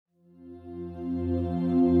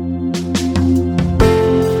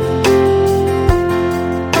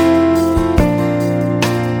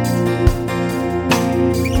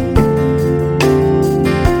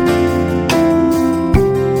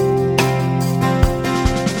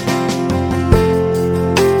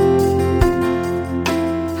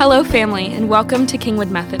Hello, family, and welcome to Kingwood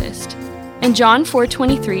Methodist. In John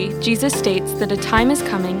 4:23, Jesus states that a time is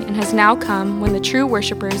coming and has now come when the true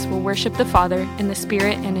worshipers will worship the Father in the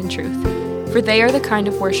Spirit and in truth, for they are the kind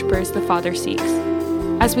of worshipers the Father seeks.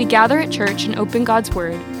 As we gather at church and open God's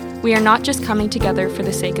Word, we are not just coming together for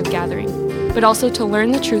the sake of gathering, but also to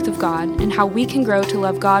learn the truth of God and how we can grow to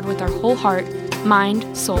love God with our whole heart,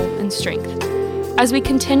 mind, soul, and strength. As we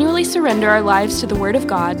continually surrender our lives to the Word of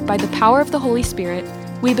God by the power of the Holy Spirit,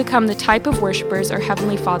 we become the type of worshipers our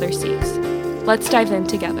Heavenly Father seeks. Let's dive in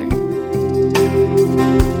together.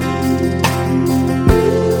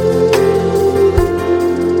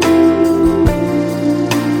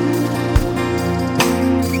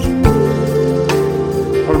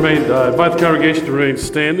 I invite the congregation to remain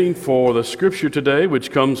standing for the scripture today,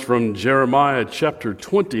 which comes from Jeremiah chapter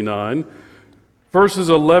 29, verses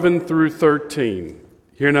 11 through 13.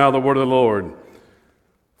 Hear now the word of the Lord.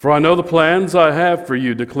 For I know the plans I have for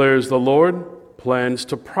you, declares the Lord, plans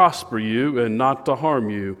to prosper you and not to harm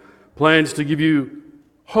you, plans to give you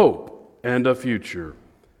hope and a future.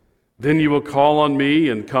 Then you will call on me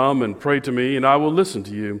and come and pray to me, and I will listen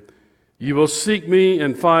to you. You will seek me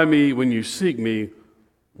and find me when you seek me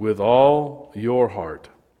with all your heart.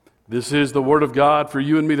 This is the word of God for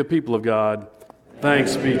you and me, the people of God.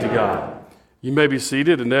 Thanks be to God. You may be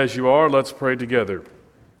seated, and as you are, let's pray together.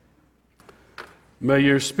 May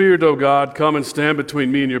your Spirit, O God, come and stand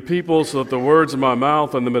between me and your people so that the words of my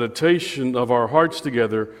mouth and the meditation of our hearts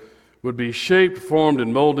together would be shaped, formed,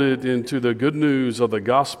 and molded into the good news of the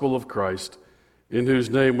gospel of Christ, in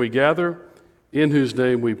whose name we gather, in whose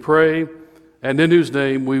name we pray, and in whose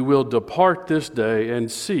name we will depart this day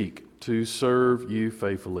and seek to serve you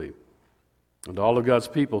faithfully. And all of God's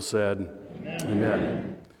people said, Amen.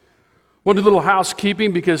 Want to do a little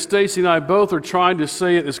housekeeping because Stacy and I both are trying to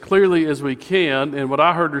say it as clearly as we can, and what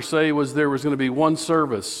I heard her say was there was going to be one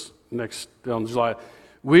service on July.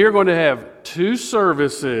 We are going to have two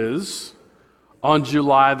services on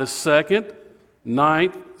July the 2nd,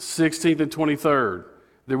 9th, 16th, and 23rd.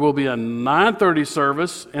 There will be a 9:30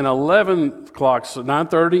 service and 11 o'clock, so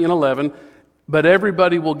 9:30 and 11, but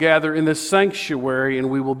everybody will gather in the sanctuary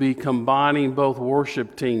and we will be combining both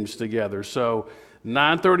worship teams together. So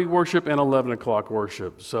 9:30 worship and 11 o'clock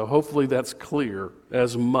worship. So hopefully that's clear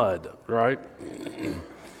as mud, right?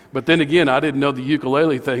 But then again, I didn't know the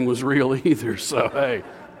ukulele thing was real either, so hey.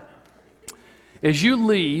 As you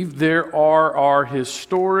leave, there are our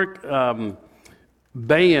historic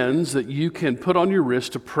bands that you can put on your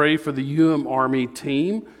wrist to pray for the Army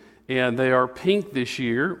team, and they are pink this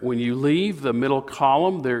year. When you leave the middle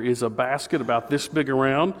column, there is a basket about this big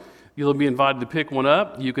around. You'll be invited to pick one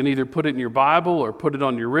up. You can either put it in your Bible or put it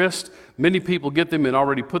on your wrist. Many people get them and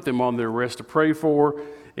already put them on their wrist to pray for,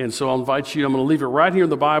 and so I'll invite you. I'm going to leave it right here in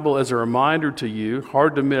the Bible as a reminder to you,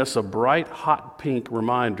 hard to miss, a bright, hot pink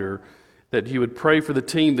reminder that you would pray for the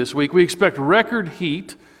team this week. We expect record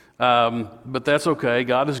heat. But that's okay.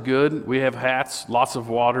 God is good. We have hats, lots of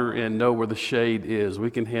water, and know where the shade is. We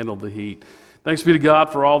can handle the heat. Thanks be to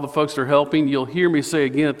God for all the folks that are helping. You'll hear me say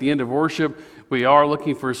again at the end of worship, we are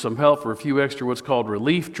looking for some help for a few extra what's called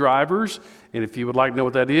relief drivers. And if you would like to know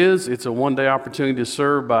what that is, it's a one-day opportunity to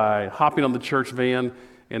serve by hopping on the church van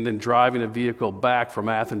and then driving a vehicle back from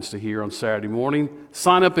Athens to here on Saturday morning.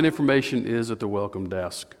 Sign up and information is at the welcome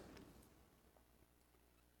desk.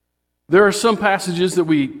 There are some passages that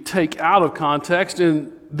we take out of context,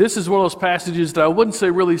 and this is one of those passages that I wouldn't say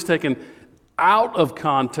really is taken out of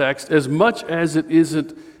context as much as it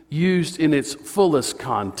isn't used in its fullest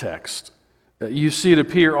context. You see it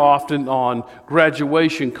appear often on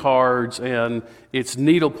graduation cards, and it's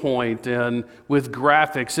needlepoint and with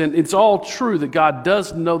graphics, and it's all true that God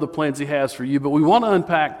does know the plans He has for you, but we want to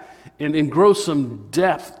unpack and grow some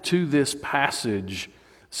depth to this passage.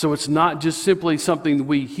 So it's not just simply something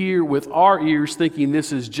we hear with our ears thinking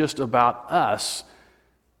this is just about us,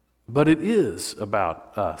 but it is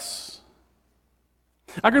about us.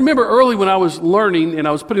 I can remember early when I was learning and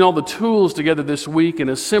I was putting all the tools together this week and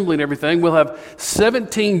assembling everything. We'll have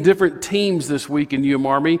 17 different teams this week in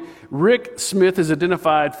Army. Rick Smith has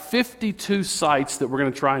identified 52 sites that we're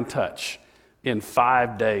going to try and touch in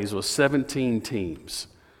 5 days with 17 teams.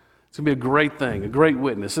 It's going to be a great thing, a great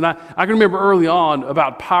witness. And I can remember early on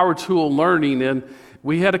about power tool learning, and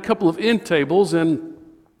we had a couple of end tables, and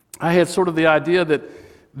I had sort of the idea that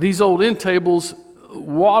these old end tables,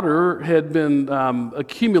 water had been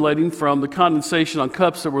accumulating from the condensation on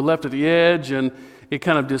cups that were left at the edge, and it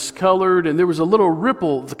kind of discolored, and there was a little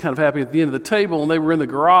ripple kind of happening at the end of the table, and they were in the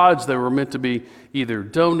garage. They were meant to be either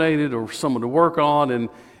donated or someone to work on, and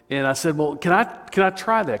And I said, well, can I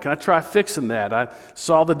try that? Can I try fixing that? I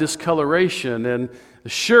saw the discoloration, and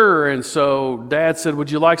sure. And so Dad said,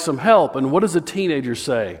 would you like some help? And what does a teenager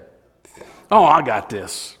say? Oh, I got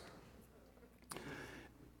this.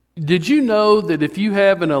 Did you know that if you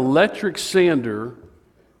have an electric sander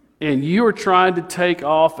and you are trying to take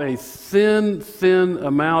off a thin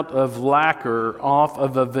amount of lacquer off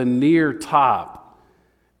of a veneer top,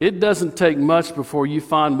 it doesn't take much before you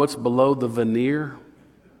find what's below the veneer?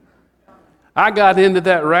 I got into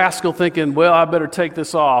that rascal thinking, well, I better take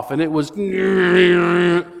this off. And it was,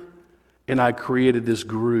 and I created this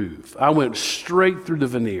groove. I went straight through the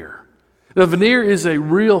veneer. The veneer is a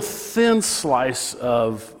real thin slice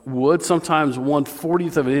of wood, sometimes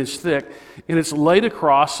 1/40 of an inch thick, and it's laid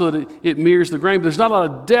across so that it mirrors the grain. But there's not a lot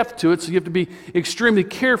of depth to it, so you have to be extremely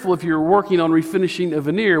careful if you're working on refinishing a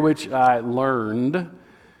veneer, which I learned.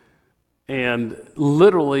 And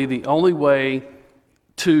literally the only way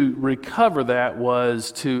to recover that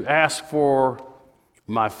was to ask for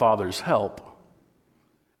my father's help.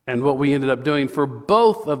 And what we ended up doing for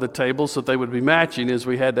both of the tables so that they would be matching is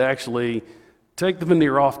we had to actually take the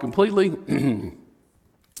veneer off completely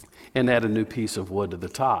and add a new piece of wood to the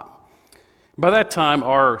top. By that time,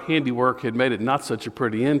 our handiwork had made it not such a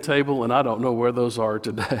pretty end table, and I don't know where those are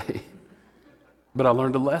today. But I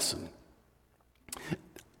learned a lesson.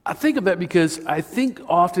 I think of that because I think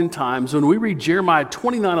oftentimes when we read Jeremiah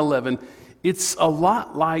 29:11, it's a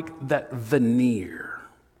lot like that veneer.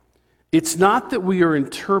 It's not that we are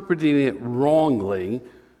interpreting it wrongly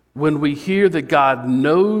when we hear that God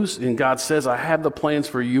knows and God says, I have the plans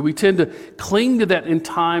for you. We tend to cling to that in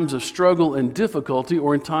times of struggle and difficulty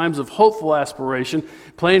or in times of hopeful aspiration,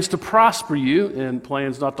 plans to prosper you and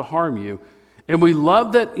plans not to harm you. And we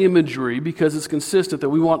love that imagery because it's consistent that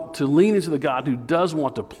we want to lean into the God who does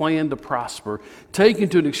want to plan to prosper, taken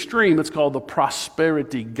to an extreme. It's called the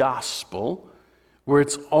prosperity gospel, where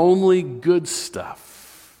it's only good stuff.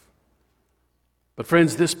 But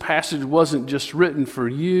friends, this passage wasn't just written for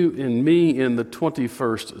you and me in the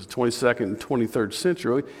 21st, 22nd, and 23rd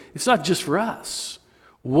century. It's not just for us.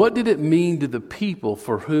 What did it mean to the people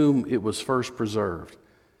for whom it was first preserved?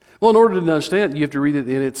 Well, in order to understand it, you have to read it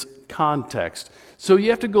in its context. So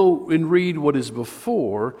you have to go and read what is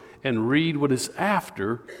before and read what is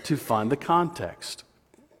after to find the context.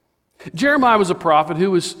 Jeremiah was a prophet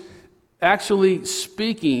who was actually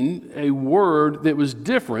speaking a word that was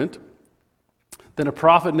different than a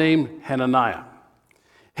prophet named Hananiah.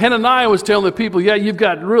 Hananiah was telling the people, yeah, you've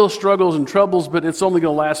got real struggles and troubles, but it's only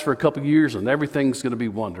going to last for a couple of years and everything's going to be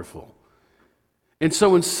wonderful. And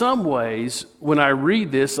so in some ways, when I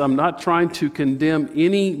read this, I'm not trying to condemn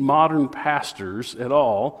any modern pastors at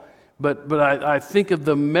all, but I think of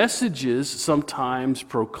the messages sometimes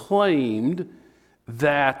proclaimed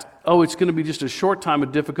that, oh, it's going to be just a short time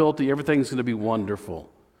of difficulty, everything's going to be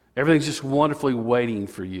wonderful. Everything's just wonderfully waiting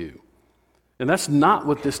for you. And that's not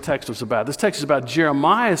what this text was about. This text is about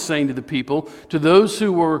Jeremiah saying to the people, to those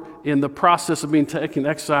who were in the process of being taken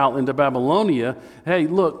exile into Babylonia, hey,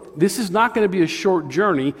 look, this is not going to be a short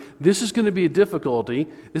journey. This is going to be a difficulty.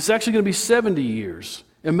 This is actually going to be 70 years.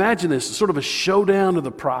 Imagine this, it's sort of a showdown of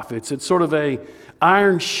the prophets. It's sort of a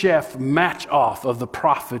Iron Chef match-off of the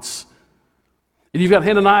prophets. And you've got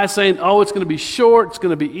Hananiah saying, oh, it's going to be short, it's going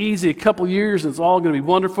to be easy, a couple years, and it's all going to be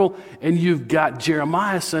wonderful. And you've got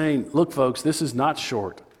Jeremiah saying, look, folks, this is not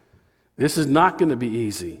short. This is not going to be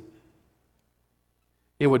easy.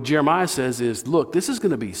 And what Jeremiah says is, look, this is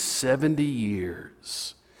going to be 70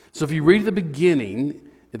 years. So if you read the beginning,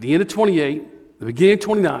 at the end of 28, the beginning of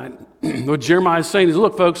 29, what Jeremiah is saying is,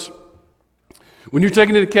 look, folks, when you're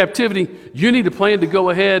taken into captivity, you need to plan to go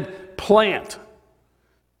ahead, plant.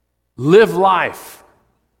 Live life,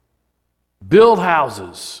 build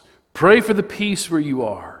houses, pray for the peace where you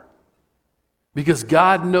are, because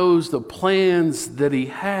God knows the plans that He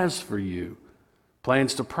has for you,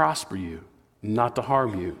 plans to prosper you, not to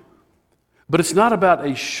harm you. But it's not about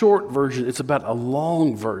a short version, it's about a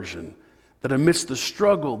long version, that amidst the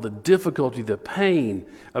struggle, the difficulty, the pain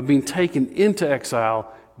of being taken into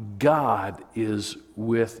exile, God is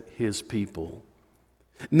with His people.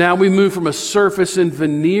 Now we move from a surface and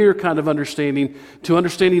veneer kind of understanding to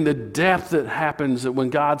understanding the depth that happens that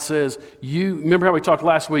when God says, remember how we talked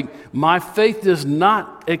last week, my faith does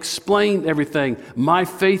not explain everything. My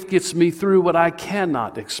faith gets me through what I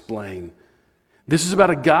cannot explain. This is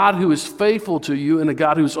about a God who is faithful to you and a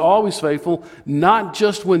God who's always faithful, not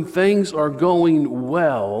just when things are going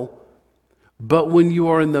well, but when you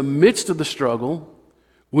are in the midst of the struggle,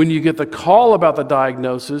 when you get the call about the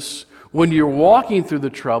diagnosis, when you're walking through the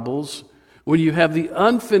troubles, when you have the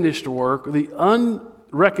unfinished work, the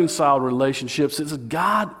reconciled relationships is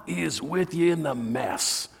God is with you in the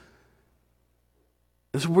mess.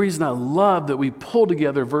 That's the reason I love that we pull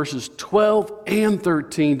together verses 12 and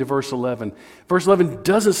 13 to verse 11. Verse 11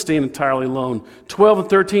 doesn't stand entirely alone. 12 and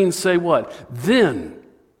 13 say what? Then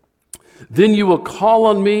you will call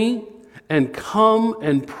on me and come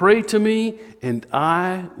and pray to me, and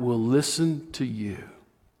I will listen to you.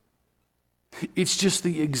 It's just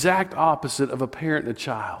the exact opposite of a parent and a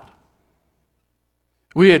child.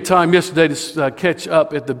 We had time yesterday to catch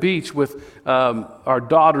up at the beach with our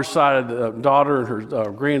daughter's side of the daughter and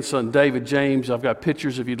her grandson, David James. I've got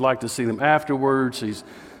pictures if you'd like to see them afterwards. He's,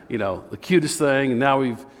 the cutest thing. And now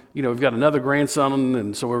we've got another grandson,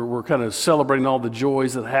 and so we're kind of celebrating all the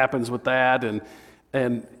joys that happens with that.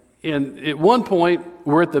 And at one point,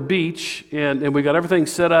 we're at the beach, and we got everything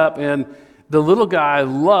set up, and the little guy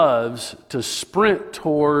loves to sprint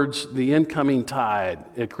towards the incoming tide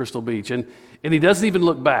at Crystal Beach. And he doesn't even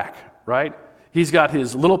look back, right? He's got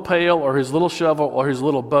his little pail or his little shovel or his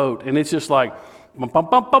little boat, and it's just like,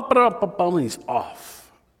 and he's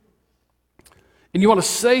off. And you want to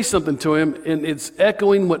say something to him, and it's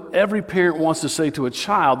echoing what every parent wants to say to a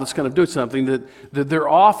child that's kind of doing something, that they're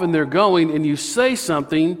off and they're going, and you say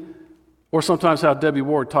something, or sometimes how Debbie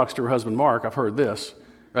Ward talks to her husband Mark, I've heard this,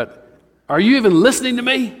 right? Are you even listening to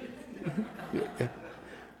me?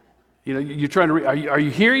 You're trying to are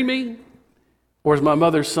you hearing me? Or as my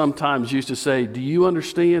mother sometimes used to say, do you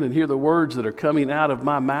understand and hear the words that are coming out of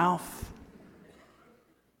my mouth?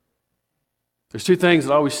 There's two things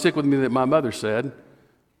that always stick with me that my mother said.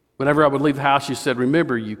 Whenever I would leave the house, she said,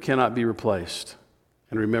 remember, you cannot be replaced.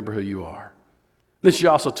 And remember who you are. Then she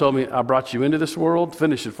also told me, I brought you into this world.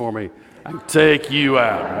 Finish it for me. I can take you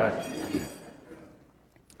out, right?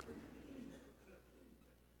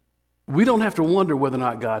 We don't have to wonder whether or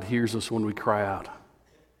not God hears us when we cry out.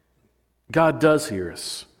 God does hear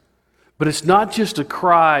us. But it's not just a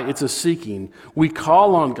cry, it's a seeking. We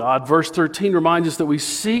call on God. Verse 13 reminds us that we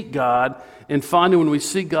seek God and find Him when we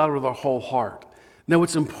seek God with our whole heart. Now,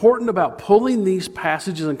 what's important about pulling these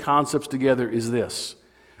passages and concepts together is this.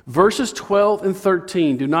 Verses 12 and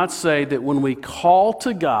 13 do not say that when we call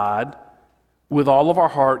to God with all of our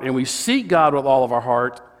heart and we seek God with all of our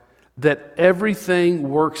heart, that everything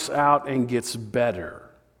works out and gets better.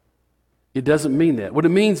 It doesn't mean that. What it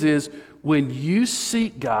means is when you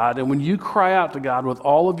seek God and when you cry out to God with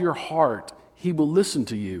all of your heart, He will listen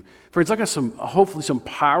to you. Friends, I got hopefully some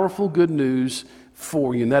powerful good news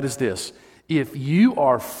for you, and that is this. If you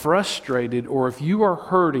are frustrated or if you are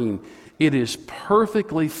hurting, it is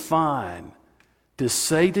perfectly fine to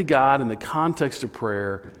say to God in the context of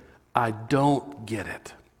prayer, I don't get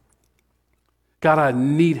it. God, I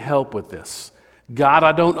need help with this. God,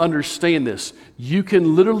 I don't understand this. You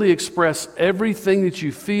can literally express everything that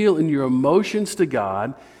you feel in your emotions to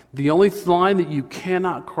God. The only line that you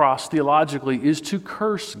cannot cross theologically is to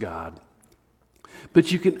curse God.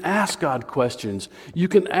 But you can ask God questions. You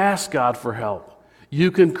can ask God for help. You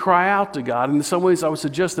can cry out to God. And in some ways, I would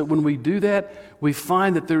suggest that when we do that, we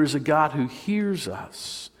find that there is a God who hears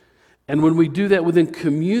us. And when we do that within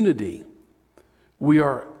community, we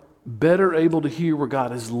are better able to hear where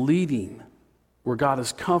God is leading, where God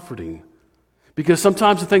is comforting. Because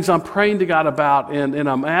sometimes the things I'm praying to God about and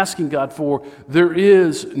I'm asking God for, there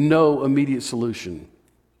is no immediate solution.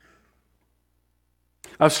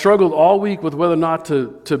 I've struggled all week with whether or not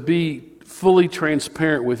to be fully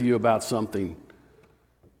transparent with you about something.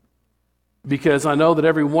 Because I know that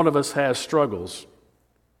every one of us has struggles.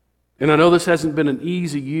 And I know this hasn't been an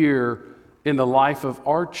easy year in the life of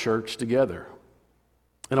our church together.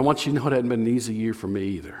 And I want you to know it hadn't been an easy year for me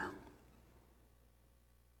either.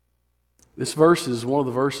 This verse is one of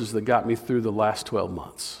the verses that got me through the last 12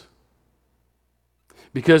 months.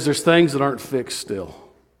 Because there's things that aren't fixed still.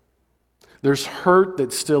 There's hurt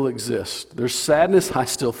that still exists. There's sadness I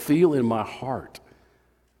still feel in my heart.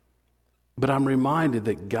 But I'm reminded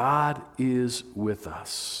that God is with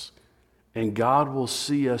us. And God will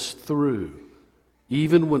see us through,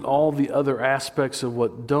 even when all the other aspects of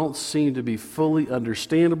what don't seem to be fully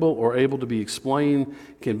understandable or able to be explained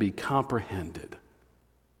can be comprehended.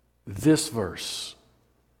 This verse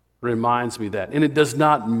reminds me that. And it does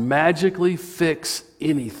not magically fix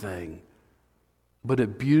anything, but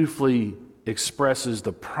it beautifully expresses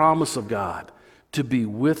the promise of God to be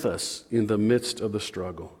with us in the midst of the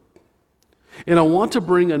struggle. And I want to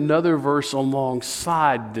bring another verse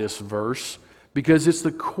alongside this verse because it's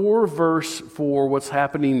the core verse for what's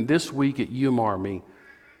happening this week at UMARMY.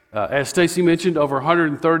 As Stacy mentioned, over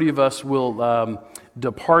 130 of us will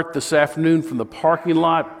depart this afternoon from the parking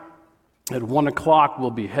lot. At 1 o'clock,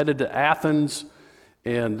 we'll be headed to Athens.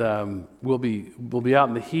 and we'll be out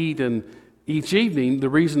in the heat. And each evening, the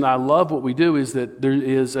reason I love what we do is that there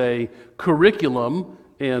is a curriculum,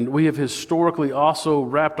 and we have historically also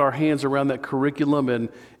wrapped our hands around that curriculum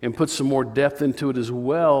and put some more depth into it as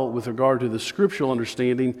well with regard to the scriptural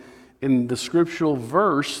understanding. In the scriptural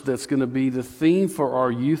verse that's going to be the theme for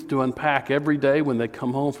our youth to unpack every day when they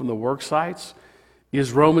come home from the work sites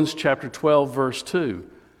is Romans chapter 12, verse 2.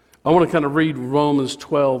 I want to kind of read Romans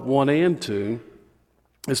 12, 1 and 2.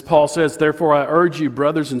 As Paul says, "Therefore I urge you,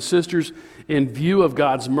 brothers and sisters, in view of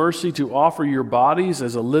God's mercy, to offer your bodies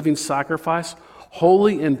as a living sacrifice,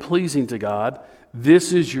 holy and pleasing to God.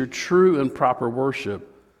 This is your true and proper worship.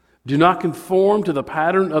 Do not conform to the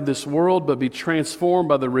pattern of this world, but be transformed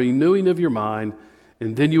by the renewing of your mind,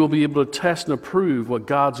 and then you will be able to test and approve what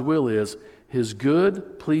God's will is, His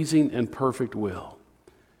good, pleasing, and perfect will."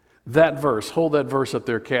 That verse, hold that verse up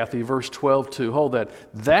there, Kathy, verse 12:2. Hold that.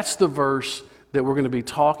 That's the verse that we're going to be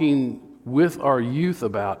talking with our youth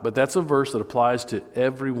about, but that's a verse that applies to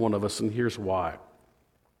every one of us, and here's why.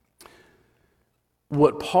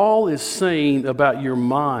 What Paul is saying about your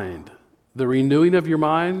mind, the renewing of your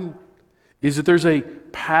mind, is that there's a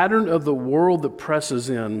pattern of the world that presses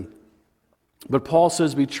in. But Paul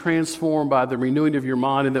says be transformed by the renewing of your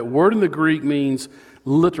mind. And that word in the Greek means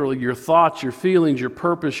literally your thoughts, your feelings, your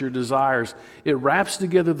purpose, your desires. It wraps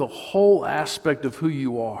together the whole aspect of who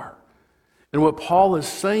you are. And what Paul is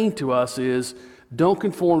saying to us is don't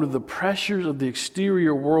conform to the pressures of the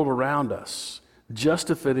exterior world around us just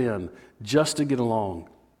to fit in, just to get along.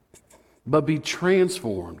 But be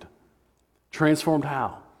transformed. Transformed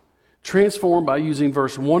how? Transformed by using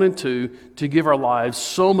verse 1 and 2 to give our lives,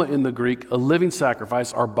 soma in the Greek, a living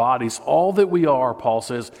sacrifice, our bodies, all that we are, Paul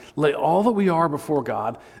says, lay all that we are before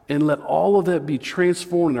God, and let all of that be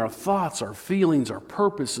transformed in our thoughts, our feelings, our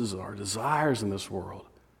purposes, our desires in this world.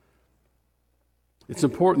 It's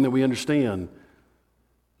important that we understand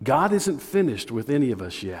God isn't finished with any of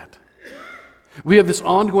us yet. We have this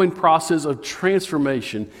ongoing process of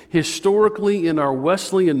transformation. Historically, in our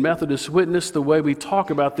Wesleyan Methodist witness, the way we talk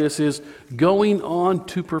about this is going on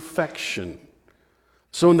to perfection.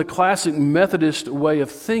 So in the classic Methodist way of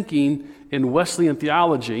thinking in Wesleyan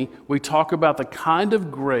theology, we talk about the kind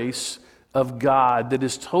of grace of God that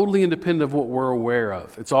is totally independent of what we're aware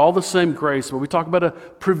of. It's all the same grace, but we talk about a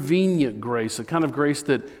prevenient grace, a kind of grace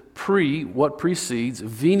that what precedes,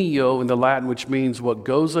 venio in the Latin, which means what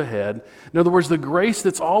goes ahead. In other words, the grace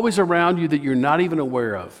that's always around you that you're not even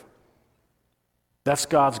aware of. That's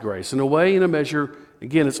God's grace. In a way, in a measure,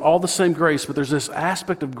 again, it's all the same grace, but there's this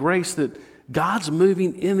aspect of grace that God's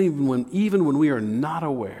moving in even when we are not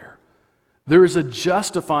aware. There is a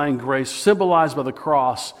justifying grace symbolized by the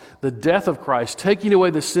cross, the death of Christ, taking away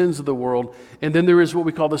the sins of the world. And then there is what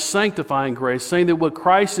we call the sanctifying grace, saying that what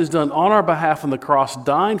Christ has done on our behalf on the cross,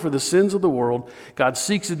 dying for the sins of the world, God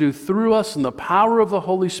seeks to do through us in the power of the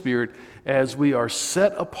Holy Spirit as we are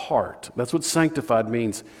set apart. That's what sanctified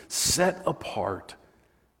means, set apart.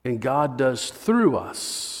 And God does through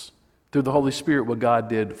us, through the Holy Spirit, what God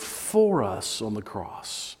did for us on the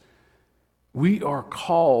cross. We are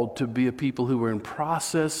called to be a people who are in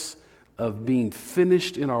process of being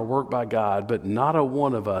finished in our work by God, but not a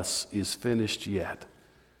one of us is finished yet.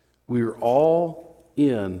 We are all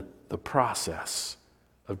in the process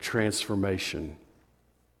of transformation.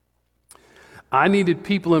 I needed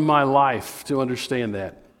people in my life to understand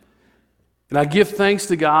that. And I give thanks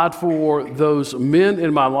to God for those men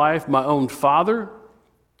in my life, my own father,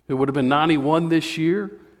 who would have been 91 this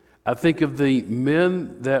year. I think of the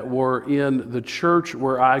men that were in the church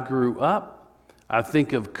where I grew up. I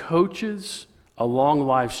think of coaches along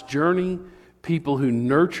life's journey, people who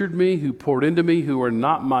nurtured me, who poured into me, who are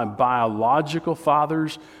not my biological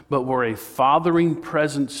fathers, but were a fathering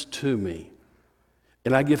presence to me.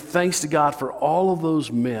 And I give thanks to God for all of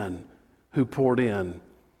those men who poured in.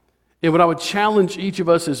 And what I would challenge each of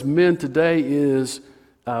us as men today is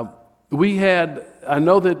I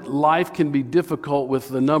know that life can be difficult with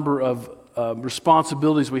the number of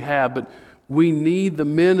responsibilities we have, but we need the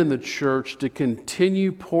men in the church to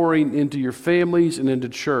continue pouring into your families and into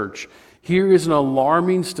church. Here is an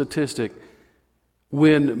alarming statistic.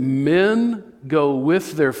 When men go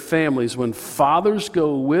with their families, when fathers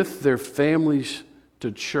go with their families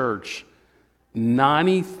to church,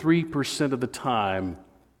 93% of the time,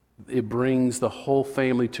 it brings the whole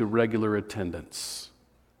family to regular attendance.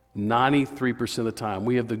 93% of the time.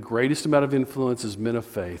 We have the greatest amount of influence as men of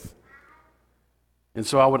faith. And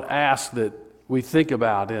so I would ask that we think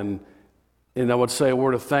about, and I would say a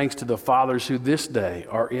word of thanks to the fathers who this day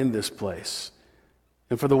are in this place.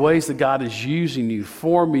 And for the ways that God is using you,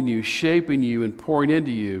 forming you, shaping you, and pouring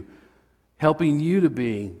into you. helping you to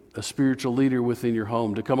be a spiritual leader within your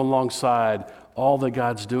home, to come alongside all that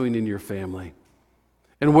God's doing in your family.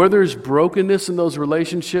 And where there's brokenness in those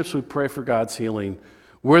relationships, we pray for God's healing.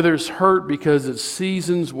 Where there's hurt because it's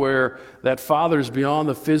seasons where that father's beyond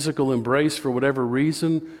the physical embrace for whatever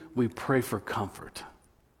reason, we pray for comfort.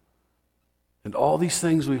 And all these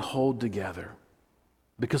things we hold together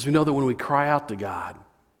because we know that when we cry out to God,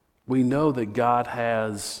 we know that God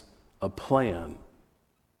has a plan.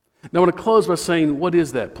 Now I want to close by saying, what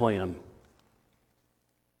is that plan?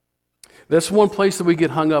 That's one place that we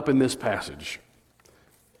get hung up in this passage.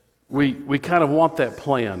 We kind of want that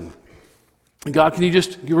plan. God, can you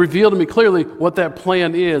just reveal to me clearly what that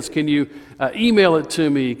plan is? Can you email it to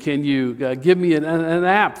me? Can you give me an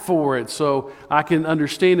app for it so I can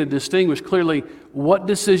understand and distinguish clearly what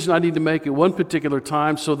decision I need to make at one particular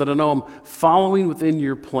time so that I know I'm following within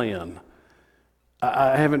your plan?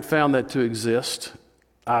 I haven't found that to exist.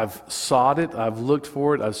 I've sought it, I've looked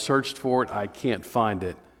for it, I've searched for it, I can't find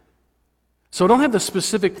it. So I don't have the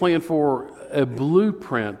specific plan for a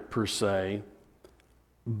blueprint per se,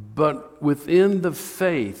 but within the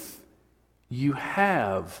faith, you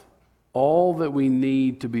have all that we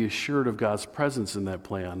need to be assured of God's presence in that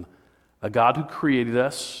plan. A God who created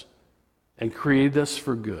us and created us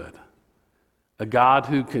for good. A God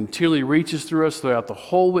who continually reaches through us throughout the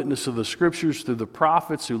whole witness of the Scriptures, through the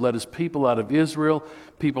prophets who led his people out of Israel,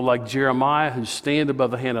 people like Jeremiah who stand above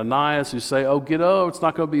the Hananiahs who say, it's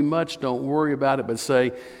not going to be much, don't worry about it, but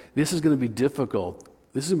say, this is going to be difficult.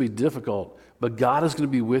 This is going to be difficult, but God is going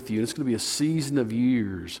to be with you. It's going to be a season of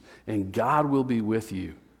years, and God will be with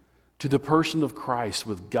you. To the person of Christ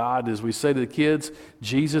with God, as we say to the kids,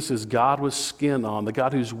 Jesus is God with skin on, the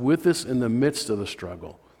God who's with us in the midst of the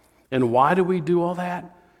struggle. And why do we do all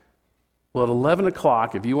that? Well, at 11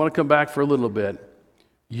 o'clock, if you want to come back for a little bit,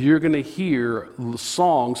 you're going to hear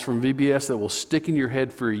songs from VBS that will stick in your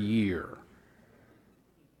head for a year.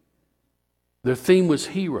 Their theme was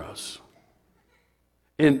heroes.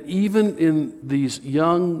 And even in these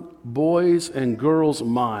young boys and girls'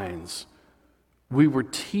 minds, we were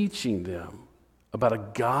teaching them about a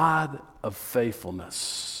God of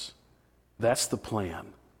faithfulness. That's the plan.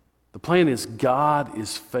 The plan is God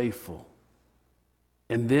is faithful.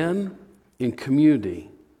 And then in community,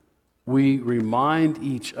 we remind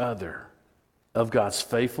each other of God's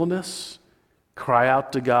faithfulness, cry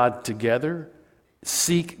out to God together,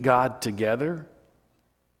 seek God together,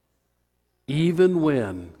 even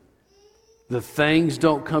when the things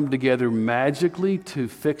don't come together magically to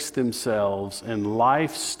fix themselves and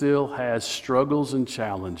life still has struggles and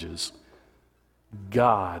challenges.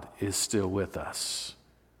 God is still with us.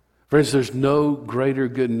 Friends, there's no greater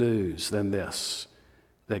good news than this,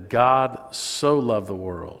 that God so loved the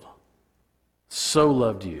world, so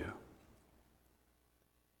loved you,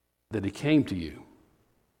 that he came to you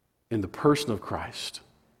in the person of Christ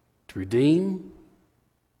to redeem,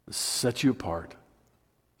 set you apart,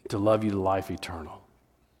 to love you to life eternal.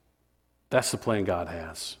 That's the plan God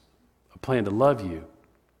has, a plan to love you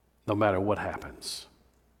no matter what happens.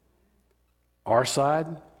 Our side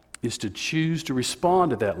is to choose to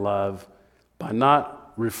respond to that love by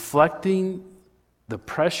not reflecting the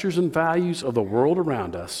pressures and values of the world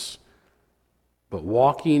around us, but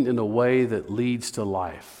walking in a way that leads to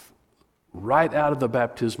life. Right out of the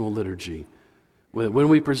baptismal liturgy, when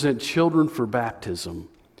we present children for baptism,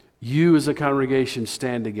 you as a congregation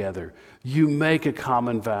stand together. You make a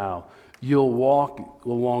common vow. You'll walk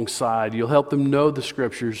alongside. You'll help them know the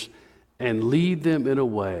Scriptures and lead them in a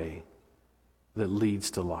way that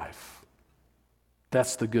leads to life.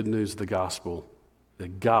 That's the good news of the gospel,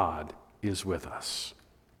 that God is with us.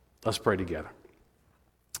 Let's pray together.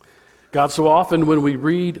 God, so often when we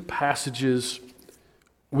read passages,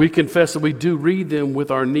 we confess that we do read them with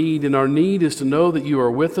our need, and our need is to know that you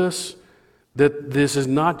are with us, that this is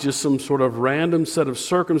not just some sort of random set of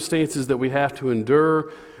circumstances that we have to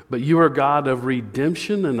endure, but you are a God of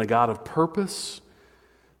redemption and a God of purpose.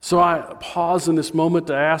 So I pause in this moment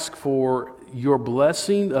to ask for your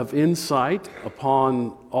blessing of insight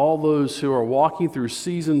upon all those who are walking through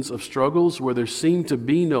seasons of struggles where there seem to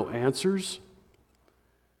be no answers.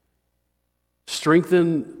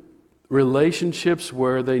 Strengthen relationships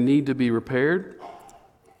where they need to be repaired.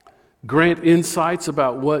 Grant insights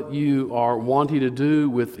about what you are wanting to do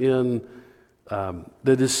within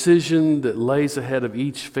the decision that lays ahead of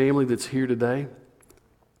each family that's here today.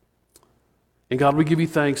 And God, we give you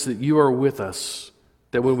thanks that you are with us,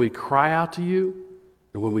 that when we cry out to you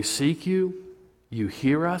and when we seek you, you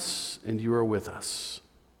hear us and you are with us.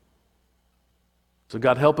 So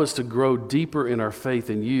God, help us to grow deeper in our faith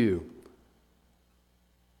in you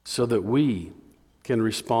so that we can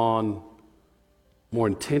respond more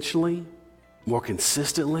intentionally, more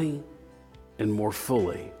consistently, and more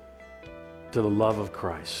fully to the love of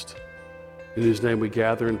Christ, in whose name we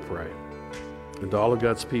gather and pray. And all of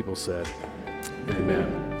God's people said,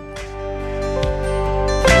 amen.